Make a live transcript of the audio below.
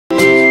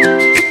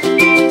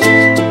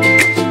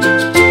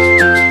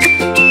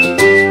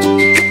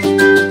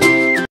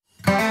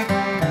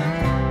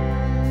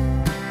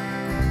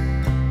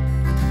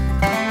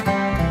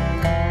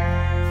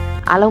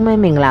မဲ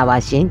မင်္ဂလာပါ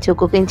ရှင်ချို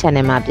ကိုကင်း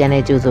channel မှာပြန်လ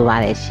ည်ကြိုဆိုပါ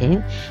ရရှင်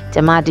ကျ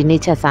မဒီ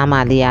နေ့ချက်စားမှ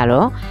လေးရ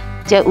တော့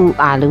ကြက်ဥ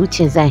အာလူချ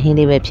င်းစံဟင်း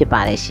လေးပဲဖြစ်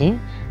ပါတယ်ရှင်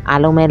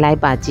အားလုံးပဲလိုက်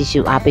ပါကြည့်ရှု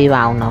အားပေး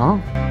ပါအောင်နော်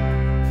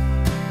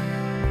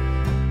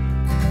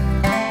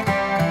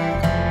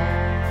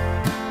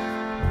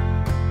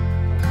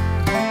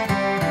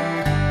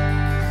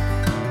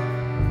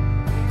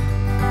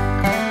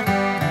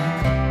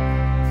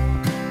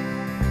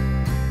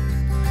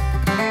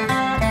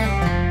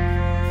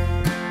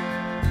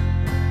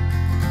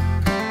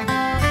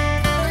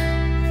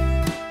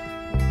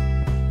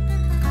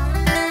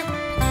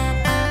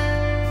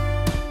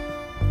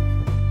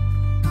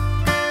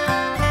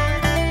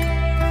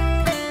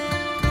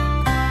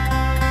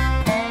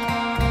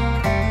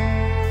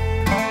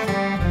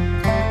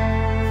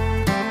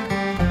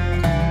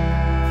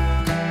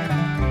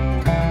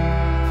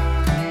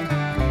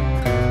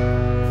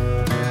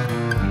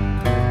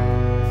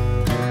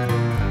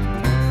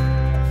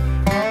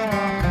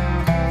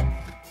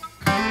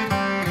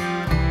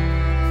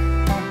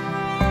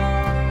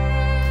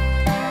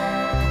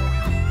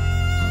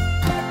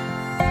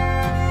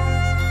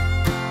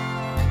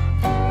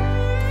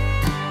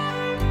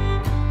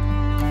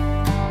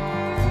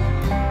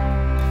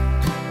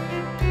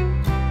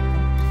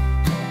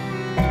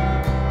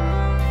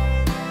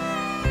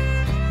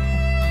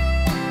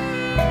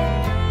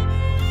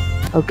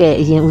โอเค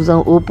အရင်ဦး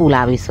ဆုံးအိုးပူ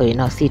လာပြီဆိုရင်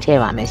တော့စီထည့်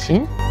ပါမယ်ရှ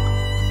င်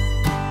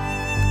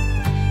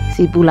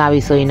စီပူလာ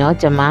ပြီဆိုရင်တော့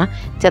ကျွန်မ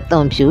ကြက်သွ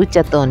န်ဖြူကြ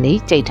က်သွန်နီ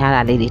ကြိတ်ထား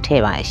တာလေးတွေထ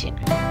ည့်ပါရရှင်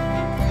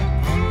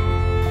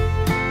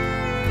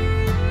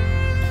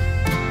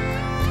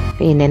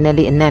ပြီးနည်းနည်း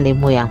လေးအနံ့လေး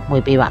မှုအောင်မှု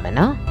ပေးပါမယ်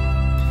နော်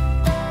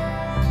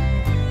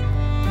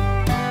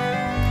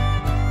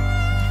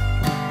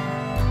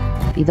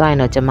ပြီးတော့ရင်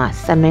တော့ကျွန်မ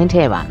စနွင်းထ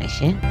ည့်ပါမယ်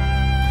ရှင်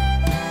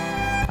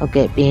โอเค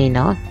ပြီးရင်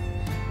တော့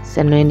စ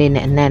နွင်းလေး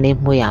နဲ့အနံ့လေး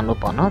မှုအောင်လို့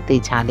ပေါ့နော်တေ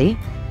ချာလေး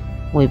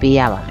မှုပေးရ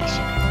ပါမယ်ရှ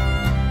င်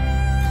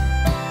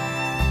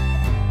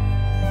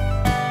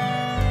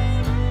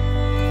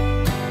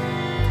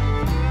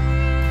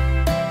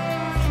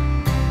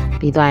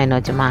ပြီးသွားရင်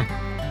တော့ကျွန်မ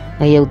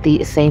ငရုတ်သီး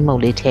အစိမ်းမှု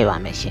တ်လေးထည့်ပါ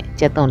မယ်ရှင်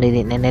ကြက်သွန်လေး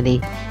တွေနည်းနည်းလေး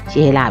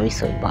ရဲလာပြီ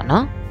ဆိုရင်ပေါ့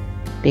နော်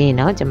ပြီးရင်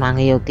တော့ကျွန်မင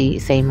ရုတ်သီး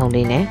အစိမ်းမှုတ်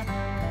လေးနဲ့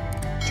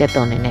ကြက်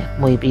သွန်လေးနဲ့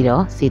မှုပြီး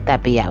တော့စီတက်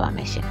ပေးရပါမ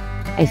ယ်ရှင်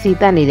အဲစီ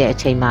တက်နေတဲ့အ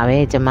ချိန်မှာပဲ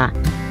ကျွန်မ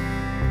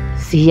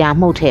ဇီယာ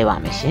မှုတ်ထည့်ပါ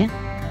မယ်ရှင်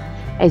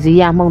အဲဇီ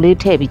ယာမှုတ်လေး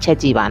ထည့်ပြီးချက်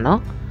ကြည့်ပါနော်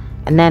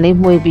အနံလေး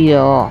မှုပြီး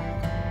တော့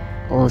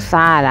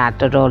စားရတာ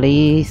တော်တော်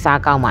လေးစား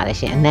ကောင်းပါတယ်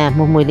ရှင်အနံ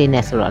မှုလေး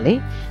နဲ့ဆိုတော့လေ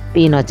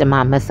ပြီးရင်တော့ကျွန်မ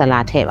မဆလာ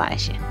ထည့်ပါတ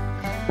ယ်ရှင်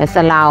မဆ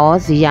လာရော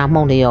ဇီယာ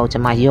မှုတ်လေးရောကျွ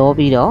န်မရော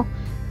ပြီးတော့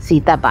စီ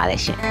တက်ပါတ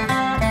ယ်ရှင်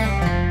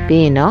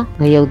ပြီးရင်တော့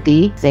ငရုတ်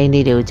သီးစိမ်း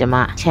လေးတွေကိုကျွန်မ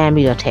ချမ်း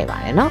ပြီးတော့ထည့်ပါ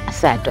တယ်နော်အ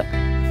ဆက်အတွက်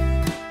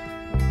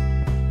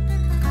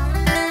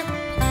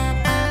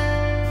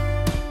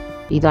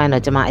ပြီးသွားရင်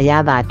တော့ကျွန်မအရ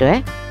သာအတွက်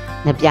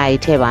ငပြား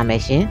ကြီးထည့်ပါမ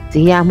ယ်ရှင်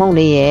ဇီယာမှုန့်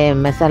လေးရဲ့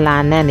မဆလာ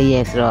နံ့လေး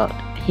ရဲ့ဆိုတော့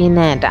ဟင်း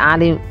နဲ့တအား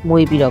လေး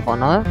မွေးပြီးတော့ပေါ့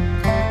နော်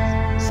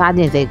စား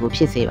ကျင်စိတ်ကိုဖြ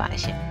စ်စေပါတ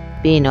ယ်ရှင်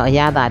ပြီးရင်တော့အရ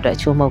သာအတွက်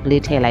ချိုးမှုန့်က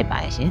လေးထည့်လိုက်ပါ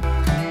တယ်ရှင်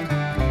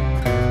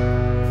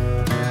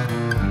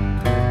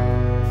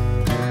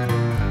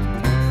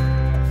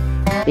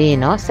ပြီးရင်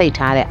တော့စိတ်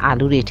ထားတဲ့အာ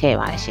လူတွေထည့်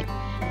ပါတယ်ရှင်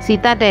စီ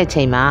တက်တဲ့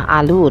ချိန်မှာအာ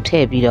လူကိုထ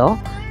ည့်ပြီးတော့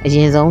အရ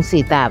င်ဆုံးစီ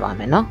တက်ပါ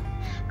မယ်နော်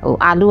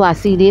အာလူက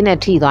စီလေးနဲ့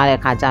ထိသွားတဲ့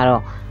ခါကျ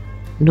တော့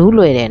နူး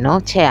လွယ်တယ်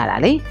နော်ချက်ရတာ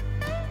လေ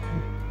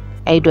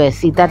အဲ့အတွက်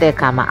စီတက်တဲ့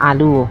ခါမှာအာ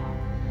လူကို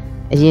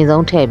အရင်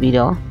ဆုံးထည့်ပြီး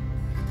တော့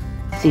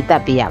စီတ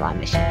က်ပေးရပါမ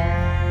ယ်ရှင်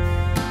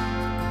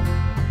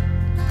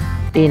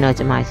ပြီးတော့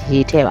ကျွန်မရေ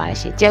ထည့်ပါတယ်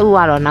ရှင်ကြက်ဥက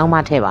တော့နောက်မှ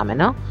ထည့်ပါမယ်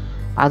နော်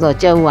ဘာလို့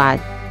ဆိုကြက်ဥ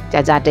က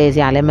ကြာတဲစ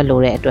ရာလည်းမလို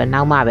တဲ့အတွက်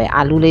နောက်မှပဲ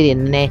အာလူလေးတွေ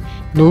နည်းနည်း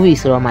နူးပြီ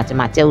ဆိုတော့မှကျွန်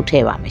မကြက်ဥထ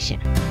ည့်ပါမယ်ရှင်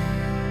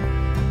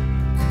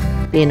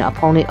ပြီးတော့အ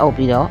ဖုံးလေးအုပ်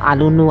ပြီးတော့အာ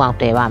လူနူးအောင်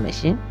တည်ပါမယ်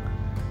ရှင်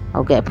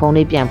ဟုတ်ကဲ့အဖုံး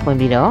လေးပြန်ဖွင့်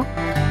ပြီးတော့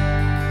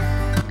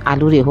အာ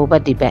လူတွေဟိုဘ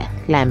က်ဒီဘက်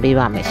လှန်ပေး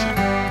ပါမယ်ရှ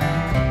င်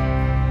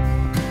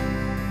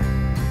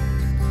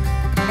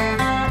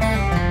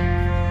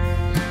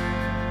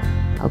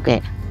ဟုတ်ကဲ့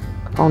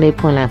ဖုံးလေး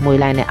ဖွင့်လိုက်မှွေ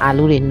လိုက်နဲ့အာ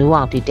လူတွေနူး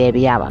အောင်တည်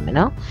ပေးရပါမယ်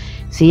နော်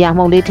ဇီယာ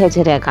မှုန့်လေးထည့်ချ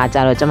က်တဲ့အခါကျ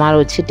တော့ကျမ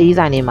တို့ချစ်တီး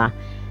ဆိုင်တွေမှာ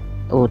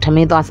ထမ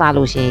င်းသွားစား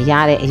လို့ရှိရင်ရ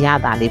တဲ့အရ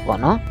သာလေးပေါ့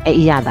နော်အဲ့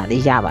အရသာ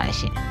လေးရပါတယ်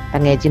ရှင်တ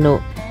ကယ်ချင်းတို့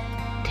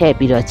ထည့်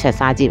ပြီးတော့ချက်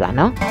စားကြည့်ပါ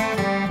နော်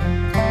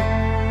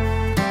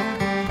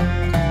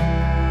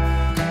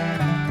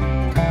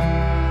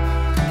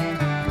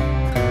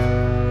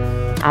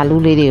အာလူ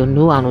လေးတွေကို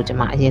နူးအောင်လို့ကျွန်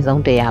မအရင်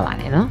ဆုံးတည်ရပါ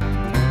တယ်နော်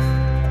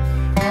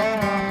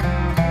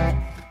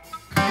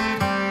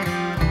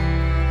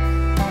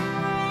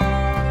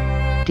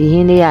ဒီဟ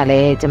င်းလေးကလ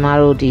ည်းကျမ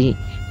တို့ဒီ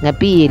င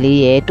ပိရည်လေး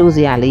ရယ်တိုးစ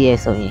ရာလေးရယ်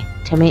ဆိုရင်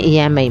ထမင်းအရ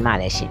မ်းမိန်ပါ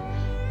တယ်ရှင်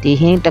ဒီ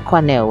ဟင်းတစ်ခွ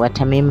က်နဲ့ဝထ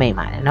မင်းမိန်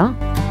ပါတယ်နော်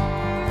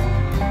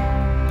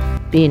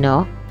ပြီး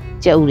တော့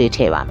ကြက်ဥတွေထ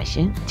ည့်ပါမယ်ရှ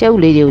င်ကြက်ဥ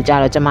လေးတွေကိုကြ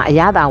တော့ကျမအ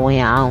ရသာဝ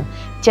င်အောင်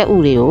ကြက်ဥ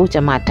တွေကိုကျ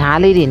မဓား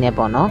လေးတွေနဲ့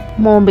ပေါ့နော်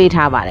မှုန်းပေး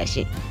ထားပါတယ်ရှ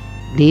င်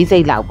၄စိ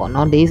တ်လောက်ပေါ့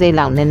နော်၄စိတ်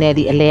လောက်နည်းနည်း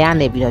လေးအလဲက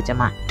နေပြီးတော့ကျ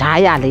မဓား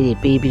ရလေးတွေ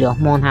ပေးပြီးတော့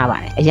မှုန်းထားပါ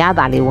တယ်အရ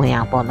သာလေးဝင်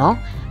အောင်ပေါ့နော်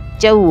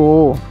ကြက်ဥ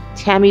ကို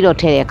ချမ်းပြီးတော့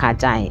ထည့်တဲ့အခါ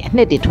ကျရင်အ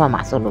နှစ်တွေထွက်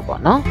မှာဆိုလို့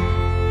ပေါ့နော်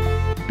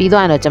ပြီး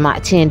တော့ကျွန်မ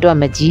အချင်းအတွက်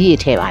မကြီးရ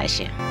ထည့်ပါ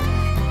ရှင်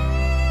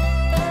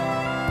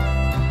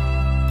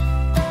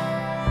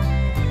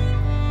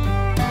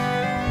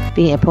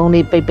ပြီးရင်အဖုံး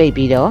လေးပိတ်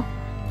ပြီးတော့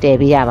တည်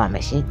ပေးရပါမ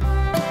ယ်ရှင်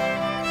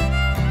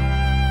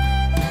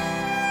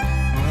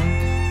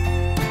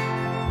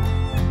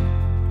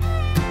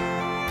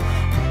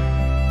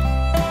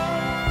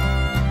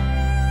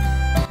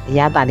အ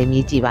ရသာလေးမြ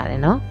ည်ကြည့်ပါတ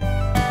ယ်နော်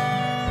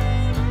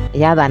အ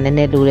ရသာနည်းန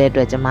ည်းလိုတဲ့အ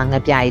တွက်ကျွန်မငပြ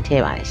ကြီးထ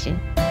ည့်ပါတယ်ရှင်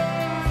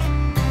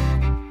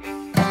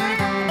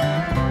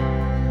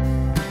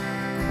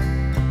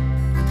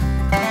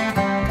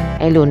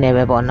အဲ့လိုနဲ့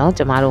ပဲပေါ့နော်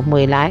ကျမတို့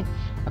မှွေလိုက်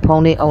အ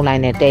ဖုံးလေးအုပ်လို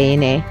က်နဲ့တည်ရ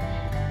င်းနဲ့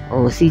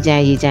စီကြံ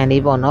ရေကြံ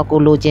လေးပေါ့နော်ကို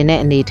လိုချင်တဲ့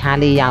အနေထား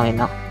လေးရောက်ရင်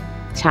တော့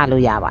ချ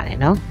လို့ရပါတယ်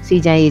နော်စီ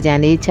ကြံရေကြံ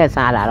လေးချက်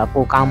စားတာတော့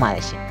ပိုကောင်းပါတ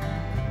ယ်ရှင်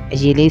အ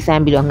ရေလေးစ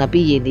မ်းပြီးတော့င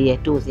ပိရေလေးရဲ့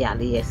တို့စရာ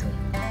လေးရဲ့ဆိုရ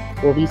င်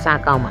ပိုပြီးစား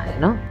ကောင်းပါတယ်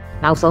နော်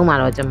နောက်ဆုံးမှာ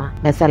တော့ကျမ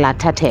မဆလာ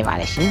ထပ်ထည့်ပါ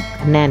တယ်ရှင်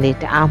အနံ့လေး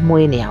တအား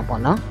မှွေးနေအောင်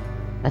ပေါ့နော်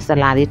မဆ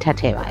လာလေးထပ်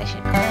ထည့်ပါတယ်ရှ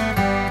င်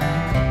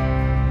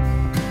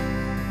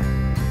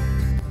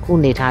ခု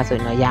နေထားဆိုရ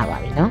င်တော့ရပါ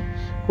ပြီနော်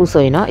ခု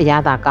ဆိုရင်တော့အရ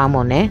သာကောင်း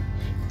မွန်နဲ့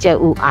ကြက်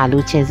ဥအာလူ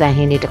ချင်းစံဟ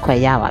င်းလေးတစ်ခွက်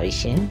ရပါပြီ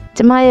ရှင်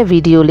ကျမရဲ့ဗီ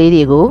ဒီယိုလေး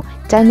တွေကို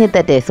ကြိုက်နှစ်သ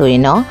က်တယ်ဆိုရ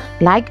င်တော့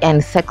like and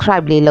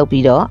subscribe လေးလုပ်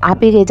ပြီးတော့အား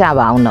ပေးခဲ့ကြ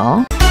ပါအောင်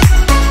နော်